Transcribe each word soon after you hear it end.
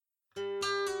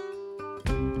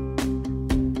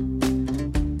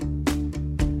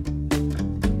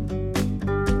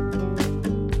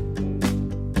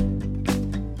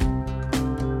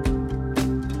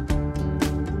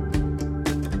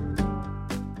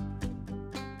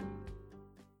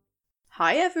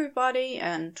Hi everybody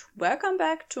and welcome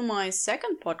back to my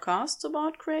second podcast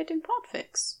about creating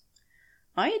Podfics.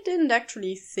 I didn't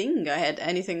actually think I had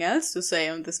anything else to say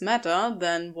on this matter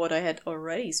than what I had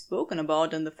already spoken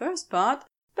about in the first part,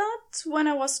 but when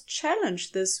I was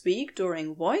challenged this week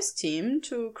during Voice Team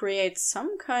to create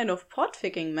some kind of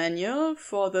podficking manual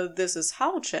for the This Is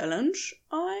How challenge,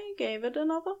 I gave it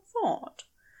another thought.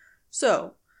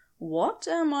 So, what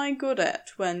am I good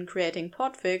at when creating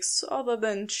podfics other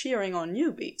than cheering on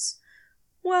newbies?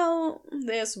 Well,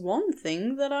 there's one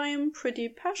thing that I am pretty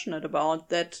passionate about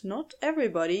that not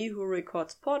everybody who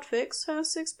records podfics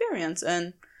has experience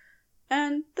in.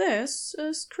 And this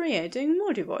is creating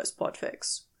multivoice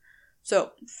podfics.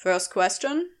 So, first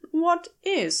question, what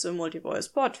is a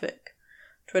multivoice podfic?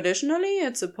 Traditionally,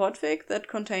 it's a podfic that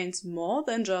contains more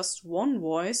than just one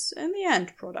voice in the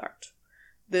end product.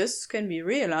 This can be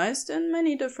realized in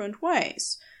many different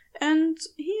ways, and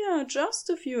here are just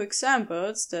a few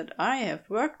examples that I have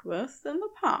worked with in the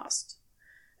past.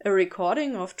 A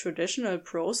recording of traditional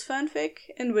prose fanfic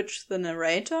in which the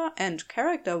narrator and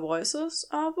character voices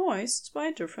are voiced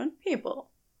by different people.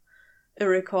 A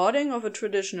recording of a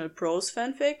traditional prose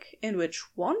fanfic in which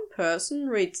one person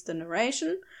reads the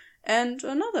narration and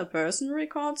another person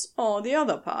records all the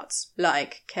other parts,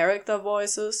 like character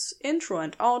voices, intro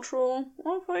and outro,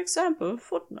 or for example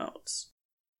footnotes.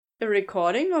 A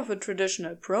recording of a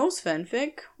traditional prose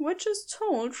fanfic which is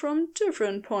told from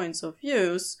different points of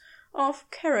views of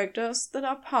characters that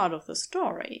are part of the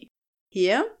story.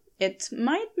 Here, it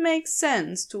might make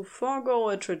sense to forego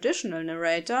a traditional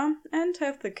narrator and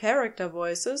have the character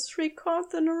voices record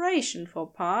the narration for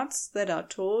parts that are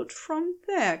told from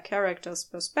their character's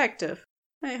perspective.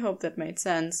 I hope that made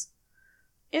sense.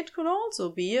 It could also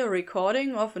be a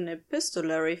recording of an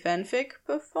epistolary fanfic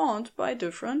performed by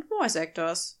different voice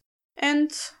actors.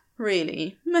 And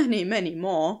really, many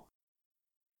more.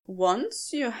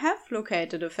 Once you have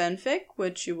located a fanfic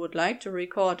which you would like to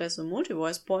record as a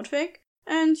multivoice podfic,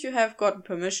 and you have gotten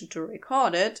permission to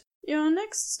record it, your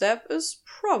next step is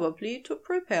probably to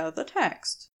prepare the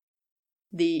text.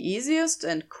 The easiest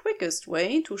and quickest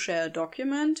way to share a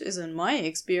document is, in my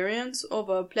experience,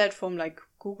 over a platform like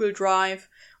Google Drive,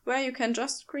 where you can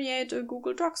just create a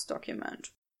Google Docs document.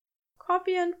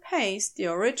 Copy and paste the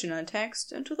original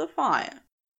text into the file.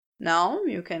 Now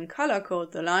you can color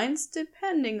code the lines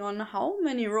depending on how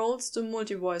many roles the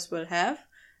multivoice will have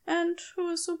and who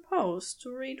is supposed to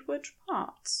read which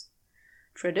parts.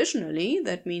 Traditionally,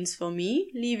 that means for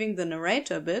me leaving the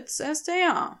narrator bits as they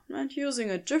are and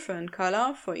using a different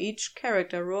color for each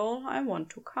character role I want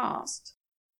to cast.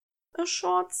 A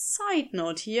short side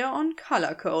note here on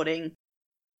color coding.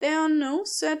 There are no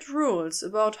set rules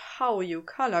about how you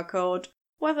color code,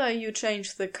 whether you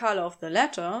change the color of the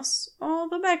letters or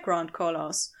the background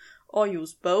colors, or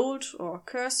use bold or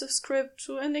cursive script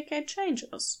to indicate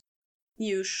changes.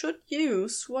 You should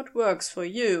use what works for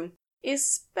you,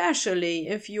 especially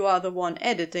if you are the one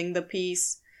editing the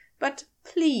piece. But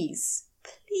please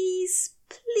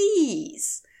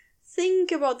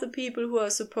think about the people who are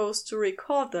supposed to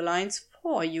record the lines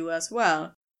for you as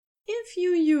well. If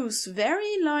you use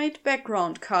very light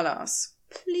background colors,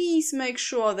 please make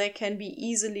sure they can be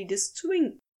easily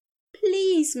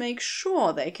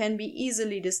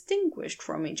distinguished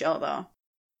from each other.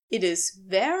 It is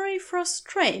very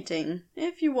frustrating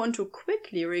if you want to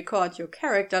quickly record your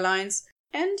character lines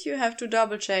and you have to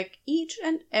double check each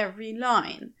and every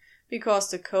line,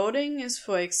 because the coding is,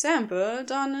 for example,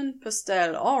 done in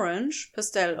pastel orange,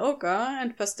 pastel ochre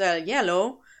and pastel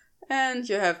yellow, and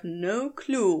you have no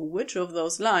clue which of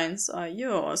those lines are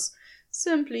yours,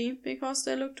 simply because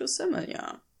they look too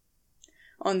similar.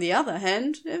 On the other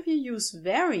hand, if you use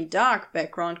very dark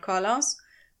background colors,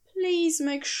 please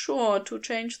make sure to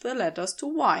change the letters to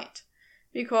white,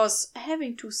 because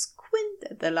having to squint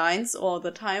at the lines all the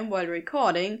time while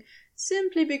recording,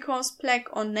 simply because black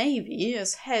or navy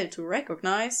is hell to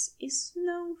recognize, is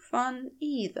no fun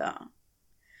either.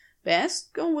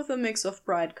 Best go with a mix of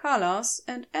bright colors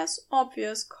and as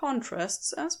obvious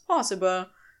contrasts as possible,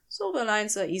 so the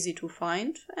lines are easy to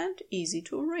find and easy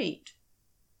to read.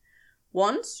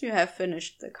 Once you have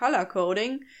finished the color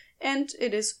coding, and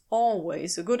it is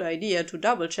always a good idea to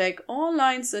double check all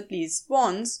lines at least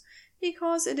once,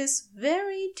 because it is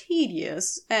very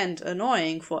tedious and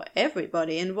annoying for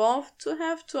everybody involved to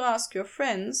have to ask your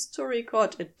friends to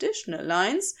record additional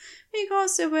lines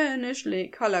because they were initially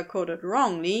color coded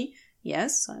wrongly.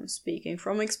 Yes, I'm speaking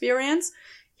from experience.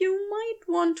 You might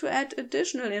want to add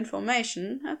additional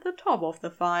information at the top of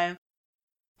the file.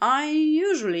 I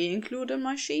usually include in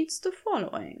my sheets the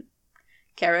following: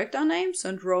 character names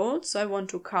and roles I want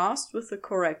to cast with the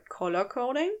correct color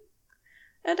coding,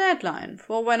 a deadline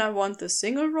for when I want the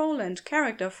single role and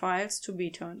character files to be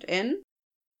turned in,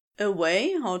 a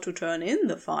way how to turn in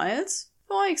the files,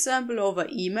 for example over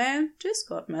email,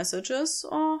 Discord messages,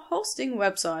 or hosting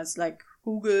websites like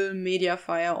Google,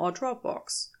 Mediafire or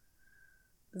Dropbox.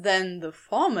 Then the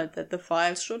format that the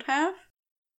files should have,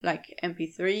 like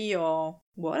MP3 or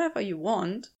whatever you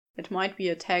want. It might be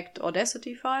a tagged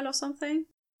Audacity file or something.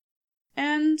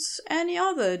 And any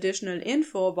other additional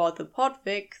info about the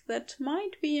Podfic that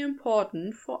might be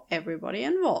important for everybody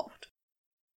involved.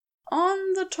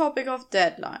 On the topic of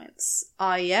deadlines,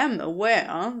 I am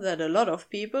aware that a lot of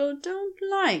people don't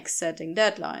like setting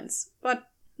deadlines, but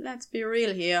let's be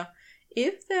real here.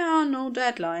 If there are no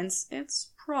deadlines,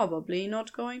 it's probably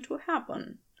not going to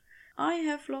happen. I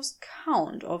have lost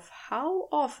count of how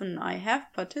often I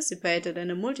have participated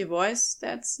in a Multivoice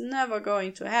that's never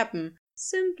going to happen,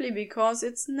 simply because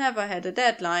it's never had a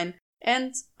deadline,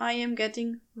 and I am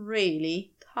getting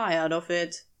really tired of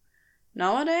it.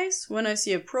 Nowadays, when I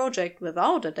see a project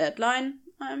without a deadline,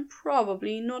 I'm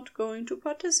probably not going to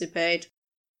participate.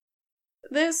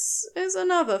 This is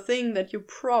another thing that you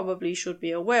probably should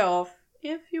be aware of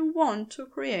if you want to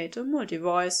create a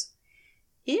Multivoice.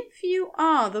 If you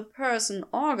are the person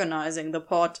organizing the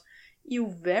pod,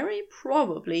 you very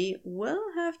probably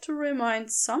will have to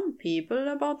remind some people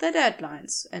about their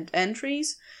deadlines and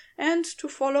entries and to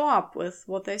follow up with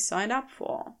what they signed up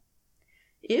for.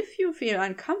 If you feel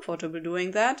uncomfortable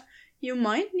doing that, you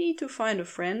might need to find a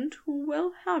friend who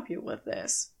will help you with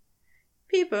this.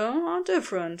 People are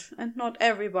different and not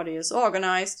everybody is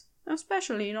organized,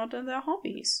 especially not in their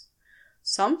hobbies.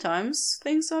 Sometimes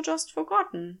things are just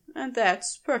forgotten, and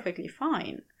that's perfectly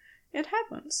fine. It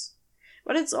happens.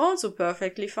 But it's also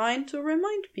perfectly fine to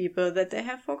remind people that they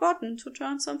have forgotten to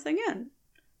turn something in.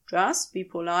 Just be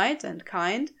polite and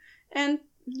kind, and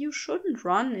you shouldn't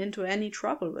run into any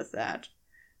trouble with that.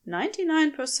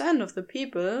 99% of the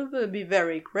people will be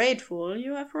very grateful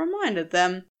you have reminded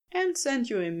them and send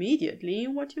you immediately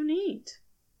what you need.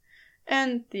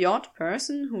 And the odd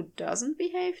person who doesn't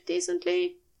behave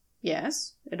decently?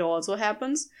 Yes, it also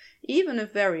happens, even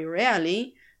if very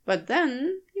rarely, but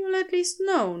then you'll at least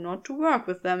know not to work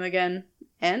with them again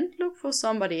and look for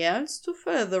somebody else to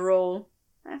fill the role.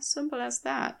 As simple as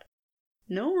that.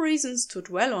 No reasons to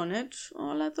dwell on it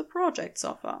or let the project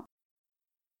suffer.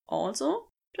 Also,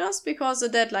 just because a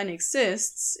deadline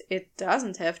exists, it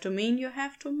doesn't have to mean you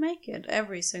have to make it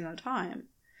every single time.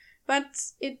 But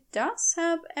it does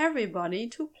help everybody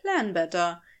to plan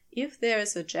better if there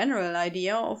is a general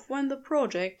idea of when the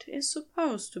project is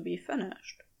supposed to be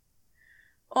finished.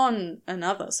 On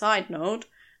another side note,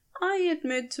 I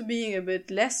admit to being a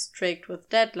bit less strict with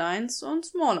deadlines on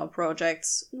smaller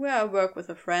projects where I work with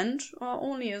a friend or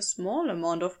only a small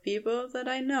amount of people that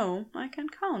I know I can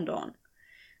count on.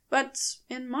 But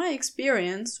in my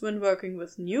experience, when working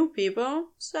with new people,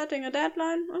 setting a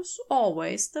deadline is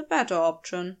always the better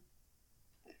option.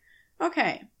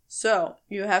 Okay, so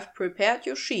you have prepared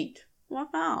your sheet. What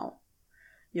now?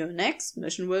 Your next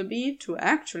mission will be to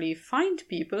actually find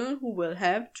people who will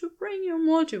help to bring your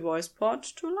Multivoice pod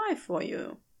to life for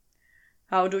you.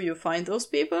 How do you find those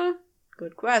people?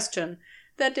 Good question.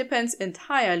 That depends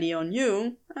entirely on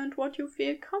you and what you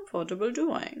feel comfortable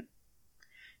doing.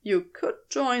 You could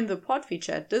join the Podfic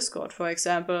chat Discord, for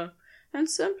example, and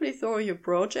simply throw your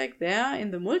project there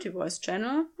in the Multivoice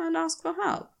channel and ask for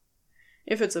help.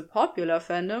 If it's a popular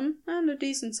fandom and a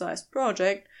decent-sized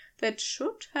project, that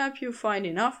should help you find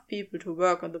enough people to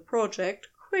work on the project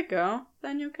quicker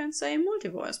than you can say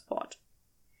Multivoice pod.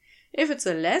 If it's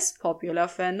a less popular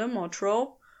fandom or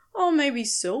trope, or maybe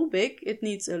so big it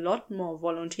needs a lot more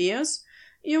volunteers,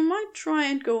 you might try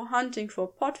and go hunting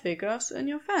for podfickers in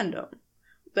your fandom.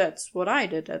 That's what I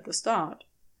did at the start.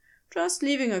 Just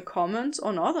leaving a comment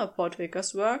on other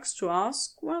podfickers' works to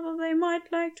ask whether they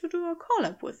might like to do a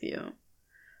collab with you.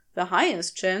 The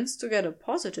highest chance to get a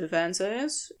positive answer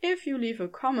is if you leave a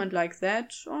comment like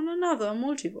that on another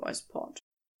Multivoice pod.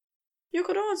 You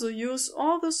could also use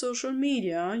all the social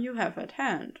media you have at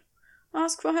hand.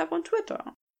 Ask for help on Twitter.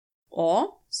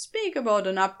 Or speak about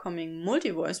an upcoming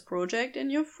Multivoice project in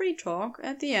your free talk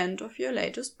at the end of your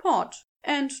latest pod,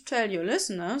 and tell your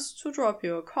listeners to drop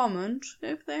you a comment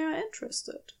if they are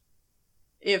interested.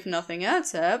 If nothing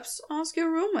else helps, ask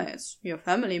your roommates, your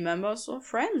family members or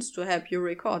friends to help you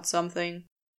record something.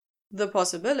 The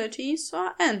possibilities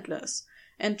are endless,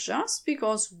 and just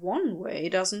because one way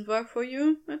doesn't work for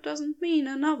you, it doesn't mean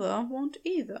another won't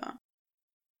either.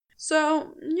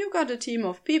 So, you got a team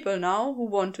of people now who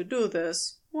want to do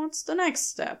this. What's the next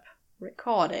step?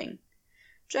 Recording.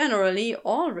 Generally,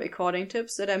 all recording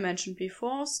tips that I mentioned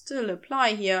before still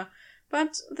apply here,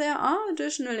 But there are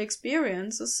additional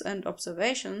experiences and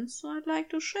observations I'd like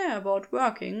to share about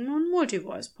working on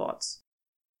multivoice pods.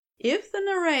 If the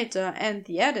narrator and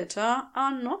the editor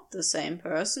are not the same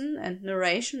person and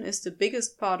narration is the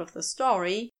biggest part of the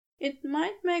story, it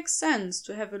might make sense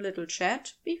to have a little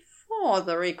chat before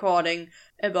the recording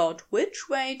about which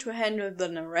way to handle the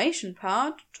narration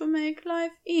part to make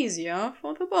life easier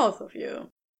for the both of you.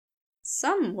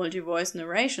 Some multivoice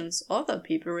narrations other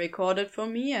people recorded for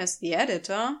me as the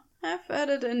editor have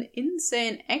added an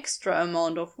insane extra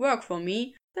amount of work for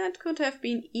me that could have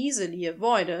been easily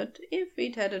avoided if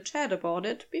we'd had a chat about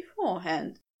it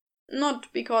beforehand. Not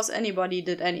because anybody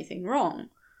did anything wrong,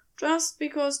 just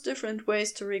because different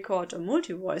ways to record a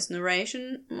multivoice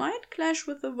narration might clash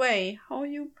with the way how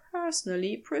you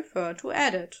personally prefer to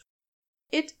edit.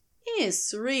 It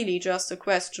is really just a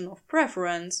question of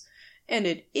preference, and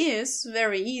it is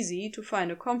very easy to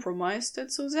find a compromise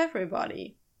that suits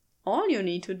everybody. All you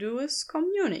need to do is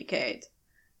communicate.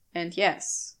 And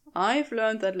yes, I've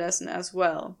learned that lesson as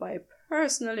well, by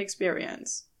personal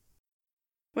experience.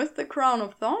 With the Crown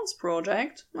of Thorns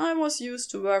project, I was used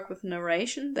to work with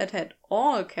narration that had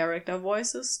all character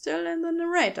voices still in the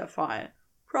narrator file,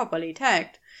 properly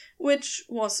tagged, which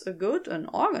was a good and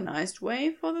organized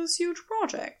way for this huge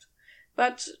project,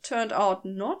 but turned out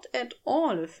not at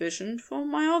all efficient for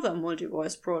my other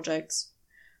multivoice projects.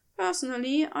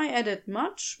 Personally, I edit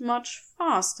much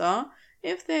faster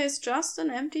if there is just an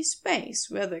empty space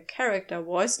where the character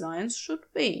voice lines should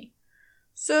be.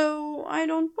 So I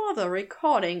don't bother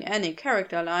recording any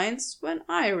character lines when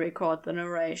I record the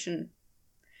narration.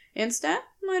 Instead,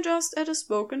 I just add a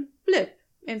spoken blip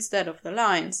instead of the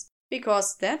lines,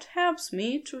 because that helps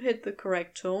me to hit the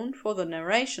correct tone for the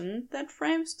narration that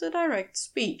frames the direct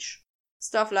speech.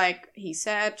 Stuff like he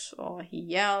said or he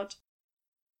yelled.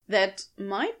 That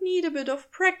might need a bit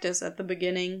of practice at the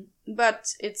beginning,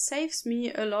 but it saves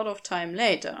me a lot of time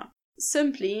later,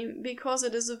 simply because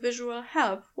it is a visual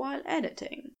help while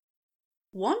editing.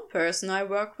 One person I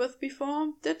worked with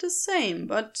before did the same,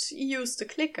 but used a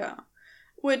clicker,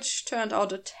 which turned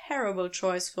out a terrible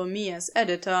choice for me as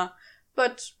editor,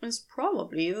 but is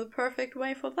probably the perfect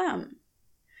way for them.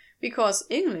 Because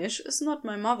English is not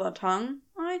my mother tongue,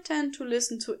 I tend to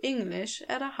listen to English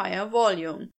at a higher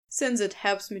volume, since it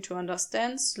helps me to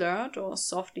understand slurred or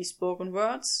softly spoken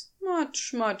words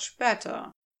much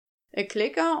better. A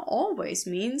clicker always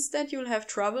means that you'll have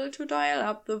trouble to dial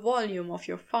up the volume of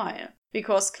your file,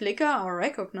 because clicker are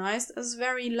recognized as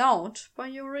very loud by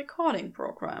your recording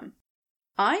program.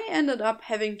 I ended up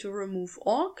having to remove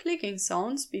all clicking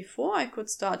sounds before I could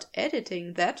start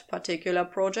editing that particular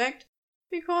project,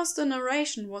 because the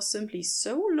narration was simply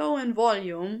so low in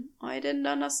volume I didn't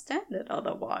understand it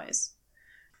otherwise.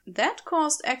 That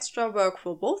caused extra work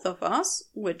for both of us,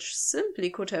 which simply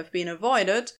could have been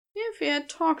avoided if we had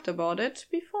talked about it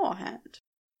beforehand.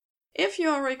 If you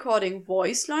are recording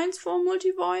voice lines for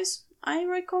multivoice, I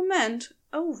recommend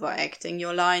overacting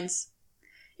your lines.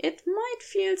 It might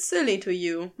feel silly to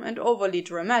you and overly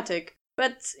dramatic,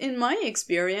 but in my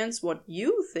experience what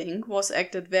you think was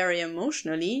acted very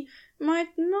emotionally might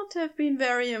not have been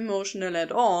very emotional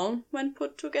at all when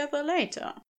put together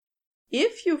later.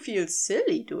 If you feel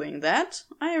silly doing that,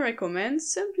 I recommend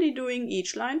simply doing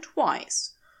each line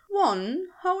twice. One,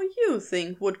 how you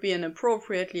think would be an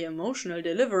appropriately emotional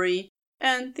delivery,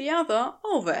 and the other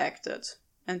overacted.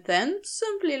 And then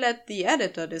simply let the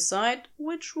editor decide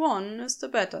which one is the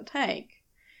better take.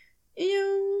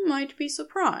 You might be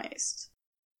surprised.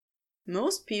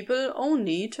 Most people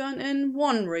only turn in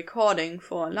one recording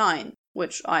for a line,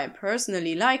 which I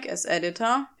personally like as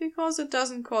editor because it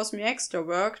doesn't cost me extra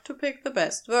work to pick the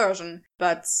best version,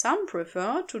 but some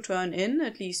prefer to turn in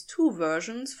at least 2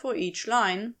 versions for each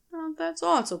line, and that's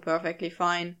also perfectly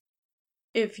fine.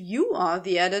 If you are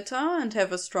the editor and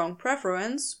have a strong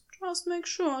preference, just make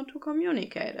sure to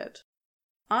communicate it.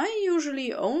 I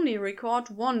usually only record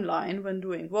 1 line when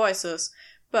doing voices,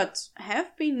 but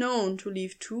have been known to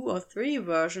leave 2 or 3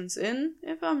 versions in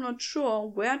if I'm not sure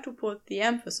where to put the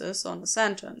emphasis on a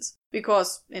sentence,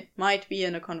 because it might be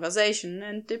in a conversation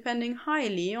and depending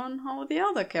highly on how the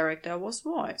other character was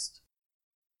voiced.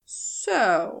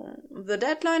 So, the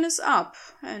deadline is up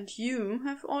and you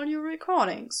have all your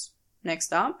recordings.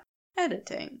 Next up,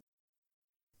 editing.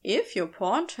 If your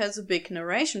pod has a big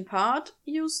narration part,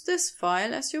 use this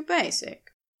file as your basic.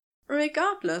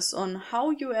 Regardless on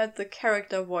how you add the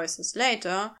character voices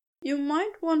later, you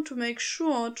might want to make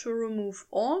sure to remove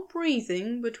all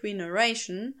breathing between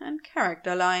narration and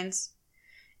character lines.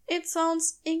 It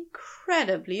sounds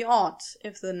incredibly odd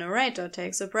if the narrator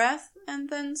takes a breath and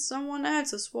then someone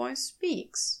else's voice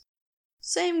speaks.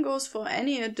 Same goes for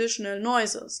any additional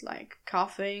noises like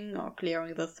coughing or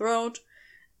clearing the throat.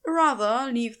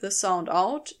 Rather leave the sound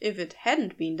out if it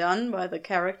hadn't been done by the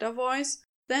character voice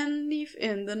than leave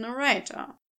in the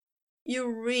narrator. You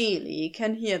really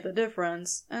can hear the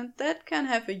difference, and that can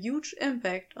have a huge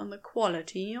impact on the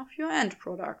quality of your end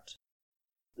product.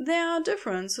 There are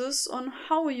differences on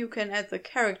how you can add the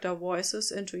character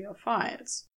voices into your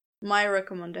files. My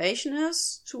recommendation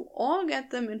is to all get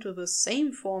them into the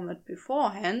same format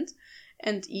beforehand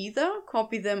and either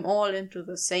copy them all into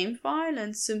the same file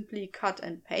and simply cut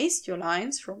and paste your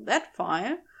lines from that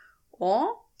file,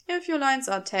 or, if your lines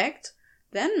are tagged,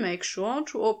 then make sure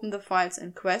to open the files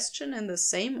in question in the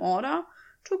same order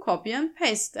to copy and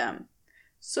paste them,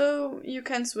 so you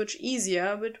can switch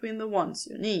easier between the ones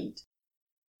you need.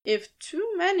 If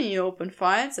too many open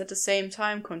files at the same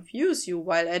time confuse you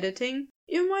while editing,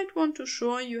 you might want to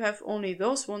ensure you have only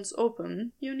those ones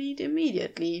open you need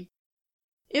immediately.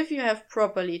 If you have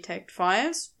properly tagged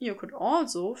files, you could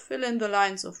also fill in the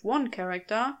lines of one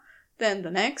character, then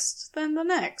the next, then the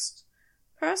next.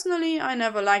 Personally, I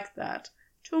never liked that.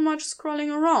 Too much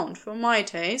scrolling around for my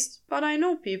taste, but I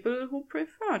know people who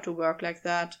prefer to work like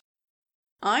that.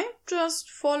 I just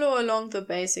follow along the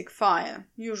basic file,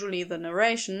 usually the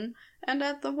narration, and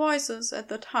add the voices at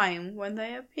the time when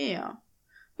they appear.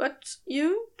 But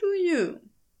you do you.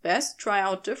 Best try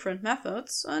out different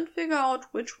methods and figure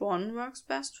out which one works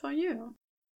best for you.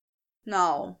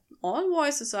 Now, all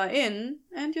voices are in,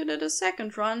 and you did a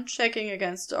second run checking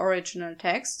against the original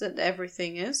text that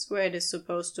everything is where it is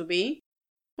supposed to be.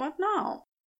 What now?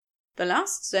 The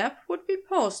last step would be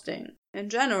posting. In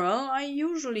general, I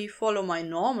usually follow my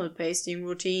normal pasting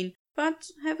routine, but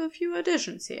have a few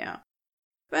additions here.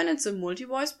 When it's a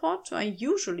multi-voice pod, I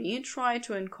usually try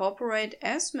to incorporate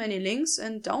as many links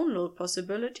and download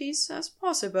possibilities as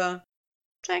possible.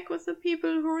 Check with the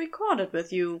people who recorded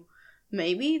with you.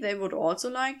 Maybe they would also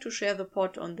like to share the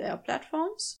pod on their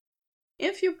platforms.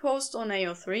 If you post on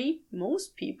AO3,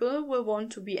 most people will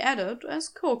want to be added as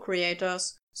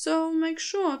co-creators, so make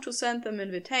sure to send them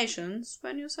invitations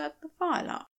when you set the file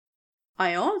up.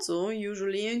 I also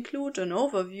usually include an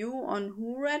overview on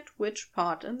who read which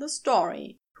part in the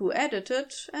story, who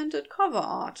edited and did cover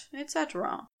art,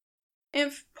 etc.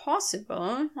 If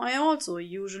possible, I also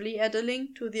usually add a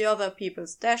link to the other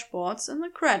people's dashboards in the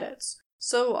credits,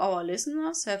 so our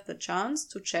listeners have the chance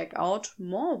to check out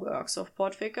more works of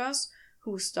Podficers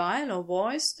whose style or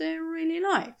voice they really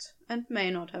liked and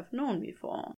may not have known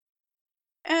before.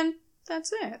 And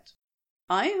that's it.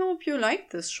 I hope you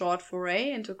liked this short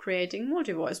foray into creating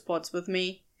multi-voice pods with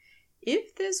me.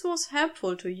 If this was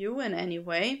helpful to you in any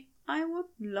way, I would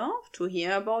love to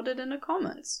hear about it in the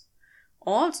comments.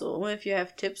 Also, if you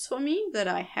have tips for me that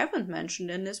I haven't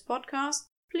mentioned in this podcast,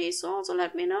 please also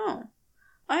let me know.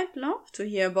 I'd love to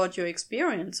hear about your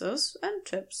experiences and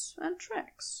tips and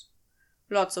tricks.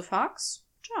 Lots of hugs,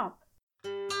 ciao.